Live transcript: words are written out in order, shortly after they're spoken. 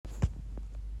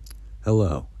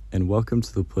Hello, and welcome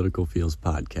to the Political Feels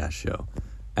podcast show.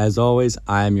 As always,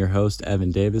 I am your host, Evan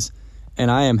Davis,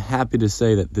 and I am happy to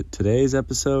say that today's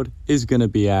episode is going to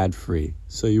be ad-free,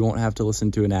 so you won't have to listen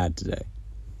to an ad today.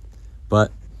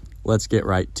 But let's get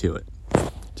right to it.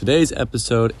 Today's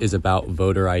episode is about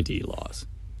voter ID laws,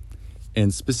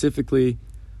 and specifically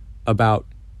about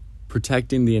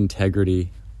protecting the integrity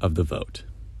of the vote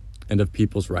and of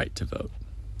people's right to vote.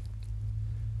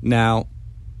 Now,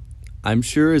 I'm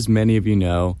sure as many of you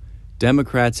know,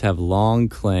 Democrats have long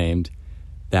claimed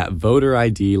that voter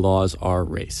ID laws are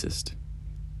racist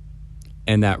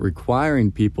and that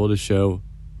requiring people to show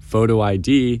photo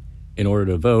ID in order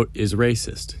to vote is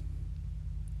racist.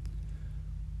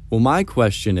 Well, my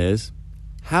question is,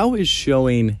 how is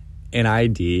showing an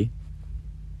ID,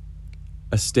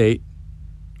 a state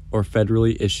or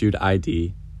federally issued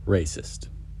ID, racist?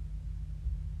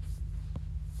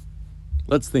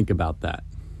 Let's think about that.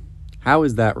 How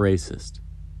is that racist?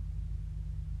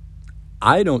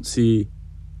 I don't see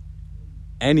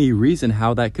any reason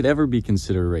how that could ever be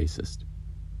considered racist.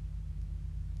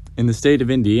 In the state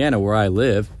of Indiana, where I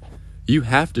live, you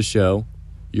have to show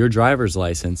your driver's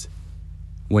license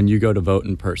when you go to vote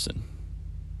in person.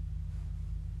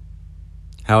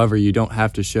 However, you don't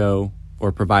have to show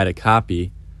or provide a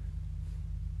copy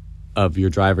of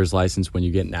your driver's license when you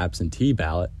get an absentee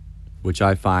ballot, which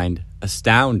I find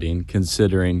astounding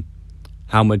considering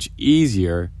how much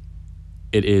easier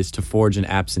it is to forge an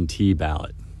absentee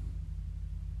ballot.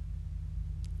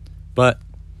 But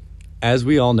as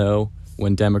we all know,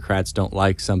 when Democrats don't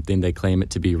like something, they claim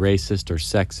it to be racist or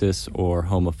sexist or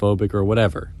homophobic or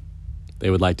whatever they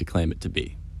would like to claim it to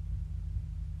be.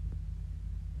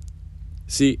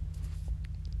 See,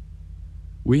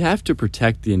 we have to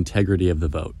protect the integrity of the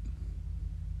vote.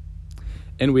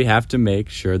 And we have to make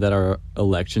sure that our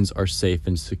elections are safe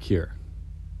and secure.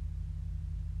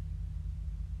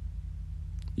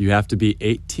 You have to be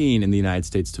 18 in the United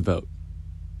States to vote.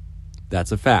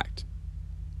 That's a fact.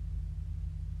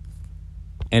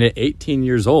 And at 18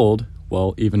 years old,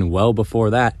 well, even well before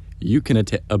that, you can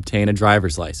obtain a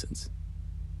driver's license,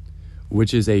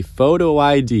 which is a photo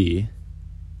ID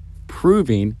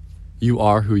proving you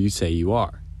are who you say you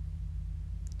are.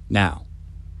 Now,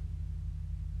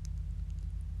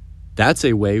 that's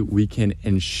a way we can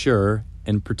ensure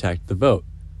and protect the vote,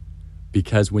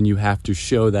 because when you have to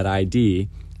show that ID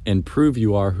and prove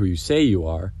you are who you say you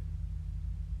are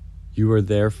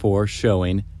therefore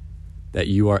showing that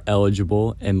you are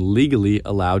eligible and legally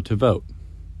allowed to vote.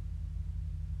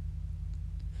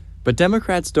 But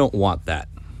Democrats don't want that.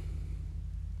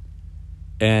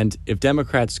 And if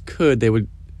Democrats could, they would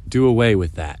do away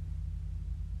with that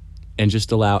and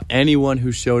just allow anyone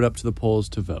who showed up to the polls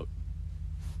to vote,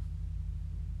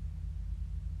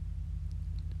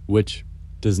 which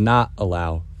does not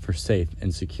allow for safe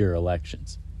and secure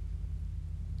elections.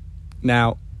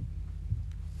 Now,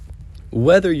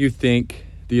 whether you think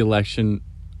the election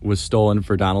was stolen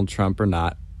for Donald Trump or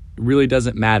not really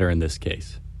doesn't matter in this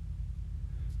case,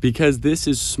 because this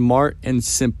is smart and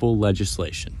simple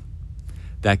legislation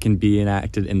that can be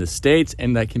enacted in the states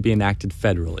and that can be enacted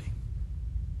federally.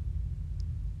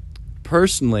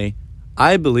 Personally,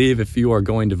 I believe if you are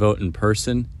going to vote in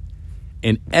person,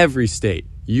 in every state,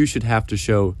 you should have to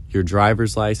show your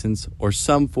driver's license or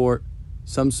some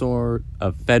sort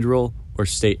of federal or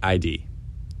state ID,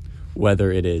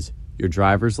 whether it is your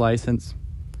driver's license,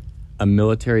 a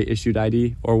military-issued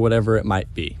ID, or whatever it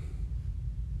might be.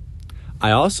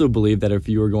 I also believe that if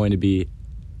you are going to be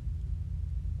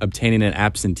obtaining an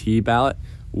absentee ballot,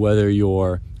 whether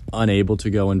you're unable to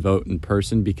go and vote in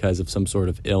person because of some sort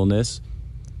of illness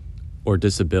or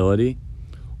disability,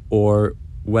 or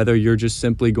whether you're just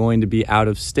simply going to be out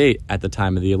of state at the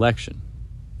time of the election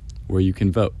where you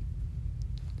can vote,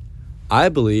 I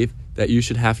believe that you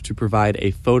should have to provide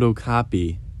a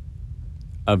photocopy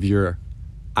of your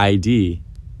ID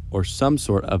or some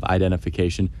sort of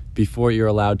identification before you're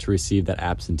allowed to receive that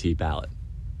absentee ballot.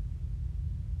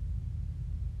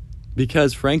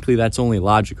 Because frankly, that's only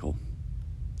logical.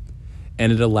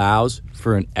 And it allows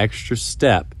for an extra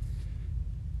step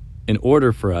in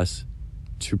order for us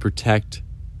to protect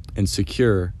and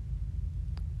secure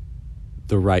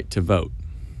the right to vote.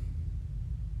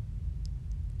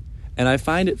 And I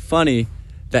find it funny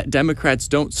that Democrats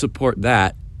don't support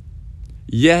that,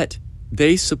 yet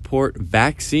they support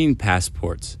vaccine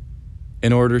passports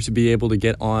in order to be able to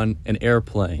get on an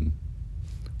airplane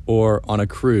or on a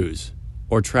cruise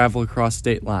or travel across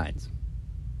state lines.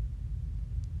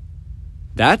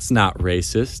 That's not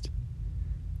racist,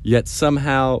 yet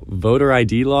somehow voter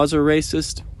ID laws are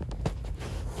racist.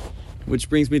 Which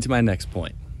brings me to my next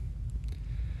point.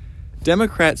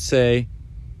 Democrats say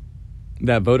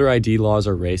that voter ID laws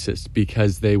are racist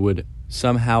because they would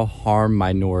somehow harm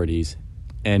minorities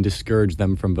and discourage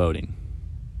them from voting.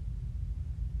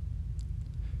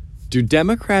 Do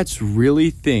Democrats really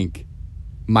think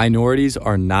minorities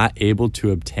are not able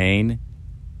to obtain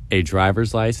a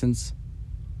driver's license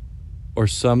or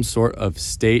some sort of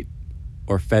state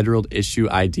or federal issue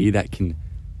ID that can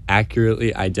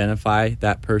accurately identify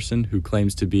that person who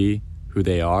claims to be who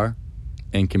they are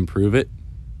and can prove it?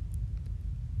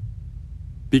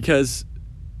 Because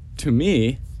to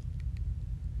me,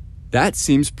 that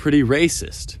seems pretty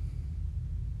racist.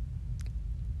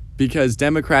 Because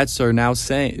Democrats are now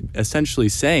essentially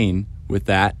saying with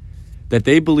that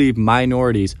they believe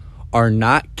minorities are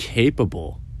not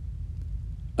capable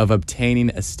of obtaining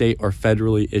a state or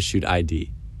federally issued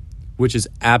ID, which is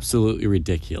absolutely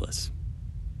ridiculous.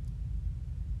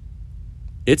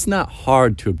 It's not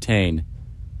hard to obtain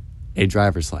a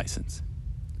driver's license.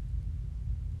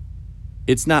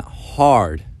 It's not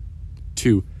hard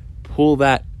to pull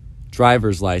that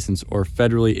driver's license or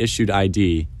federally issued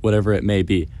ID, whatever it may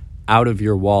be, out of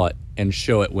your wallet and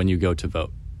show it when you go to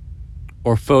vote,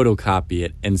 or photocopy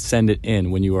it and send it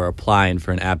in when you are applying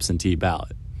for an absentee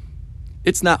ballot.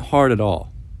 It's not hard at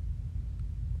all.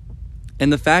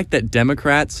 And the fact that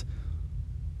Democrats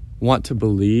want to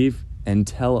believe and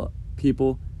tell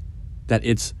people that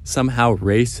it's somehow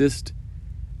racist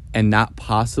and not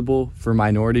possible for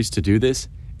minorities to do this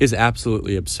is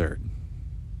absolutely absurd.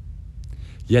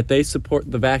 Yet they support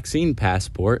the vaccine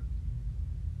passport,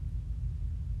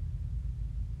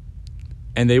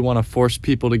 and they want to force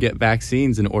people to get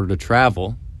vaccines in order to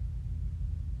travel.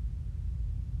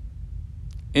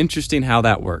 Interesting how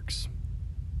that works.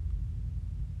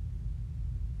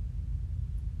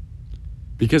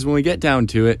 Because when we get down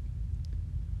to it,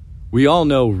 we all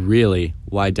know really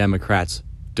why Democrats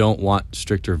don't want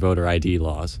stricter voter ID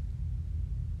laws.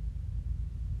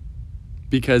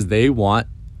 Because they want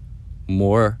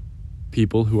more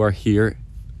people who are here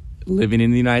living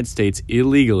in the United States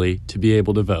illegally to be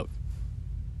able to vote.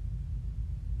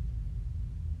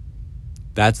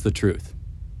 That's the truth.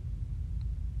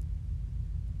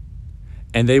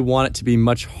 And they want it to be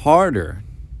much harder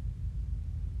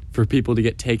for people to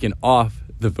get taken off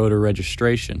the voter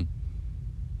registration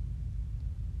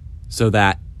so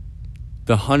that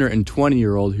the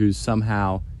 120-year-old who's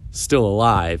somehow still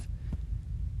alive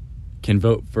can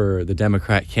vote for the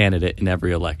Democrat candidate in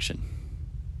every election.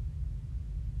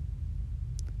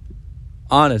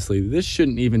 Honestly, this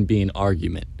shouldn't even be an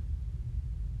argument.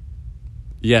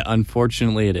 Yet,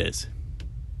 unfortunately, it is.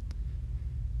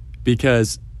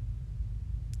 Because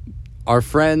our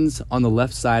friends on the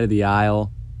left side of the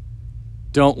aisle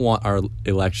don't want our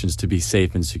elections to be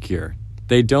safe and secure.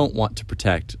 They don't want to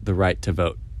protect the right to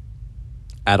vote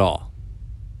at all.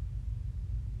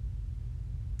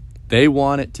 They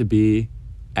want it to be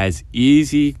as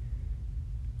easy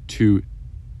to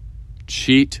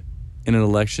cheat in an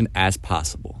election as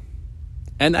possible.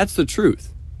 And that's the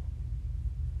truth.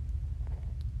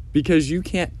 Because you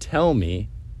can't tell me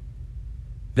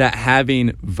that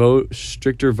having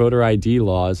stricter voter ID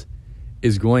laws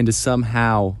is going to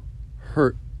somehow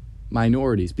hurt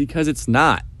minorities, because it's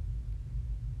not.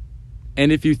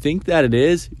 And if you think that it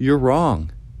is, you're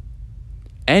wrong.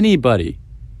 Anybody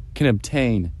can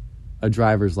obtain a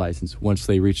driver's license once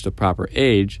they reach the proper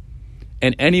age,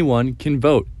 and anyone can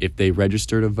vote if they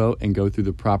register to vote and go through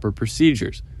the proper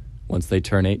procedures once they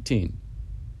turn 18.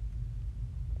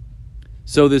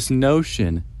 So this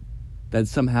notion that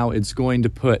somehow it's going to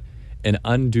put an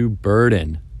undue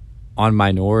burden on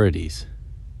minorities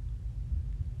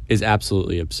is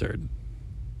absolutely absurd.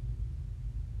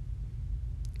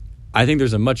 I think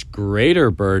there's a much greater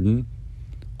burden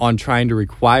on trying to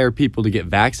require people to get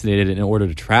vaccinated in order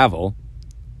to travel.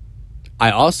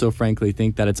 I also, frankly,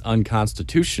 think that it's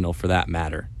unconstitutional for that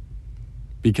matter,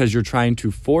 because you're trying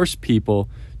to force people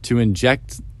to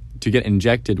get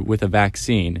injected with a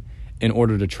vaccine in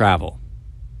order to travel.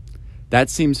 That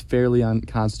seems fairly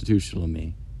unconstitutional to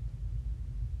me.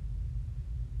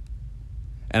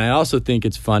 And I also think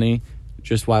it's funny,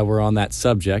 just while we're on that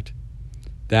subject,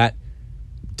 that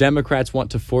Democrats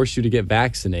want to force you to get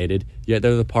vaccinated, yet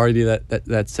they're the party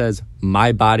that says,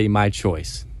 my body, my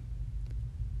choice.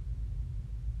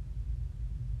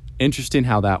 Interesting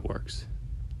how that works.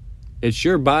 It's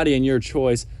your body and your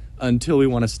choice until we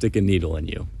want to stick a needle in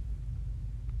you.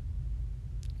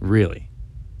 Really.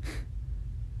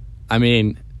 I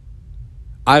mean,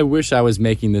 I wish I was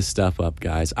making this stuff up,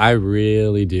 guys. I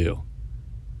really do.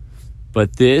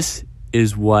 But this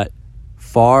is what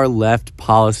far left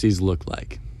policies look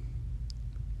like.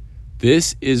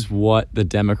 This is what the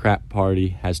Democrat Party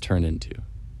has turned into.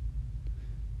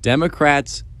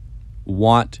 Democrats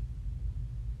want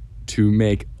to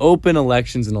make open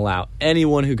elections and allow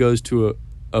anyone who goes to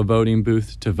a voting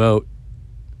booth to vote,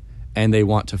 and they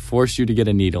want to force you to get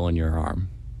a needle in your arm.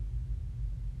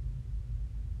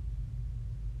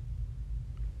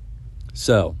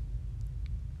 So,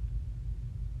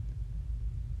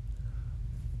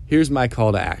 here's my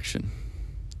call to action.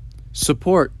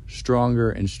 Support stronger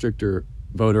and stricter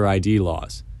voter ID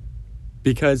laws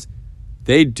because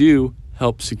they do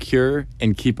help secure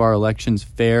and keep our elections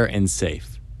fair and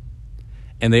safe.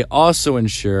 And they also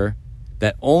ensure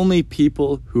that only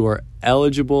people who are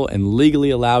eligible and legally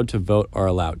allowed to vote are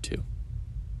allowed to.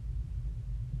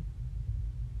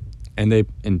 And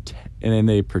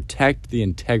they protect the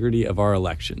integrity of our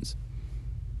elections.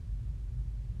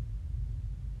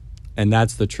 And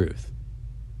that's the truth.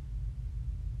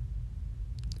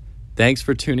 Thanks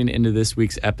for tuning into this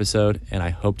week's episode, and I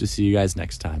hope to see you guys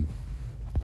next time.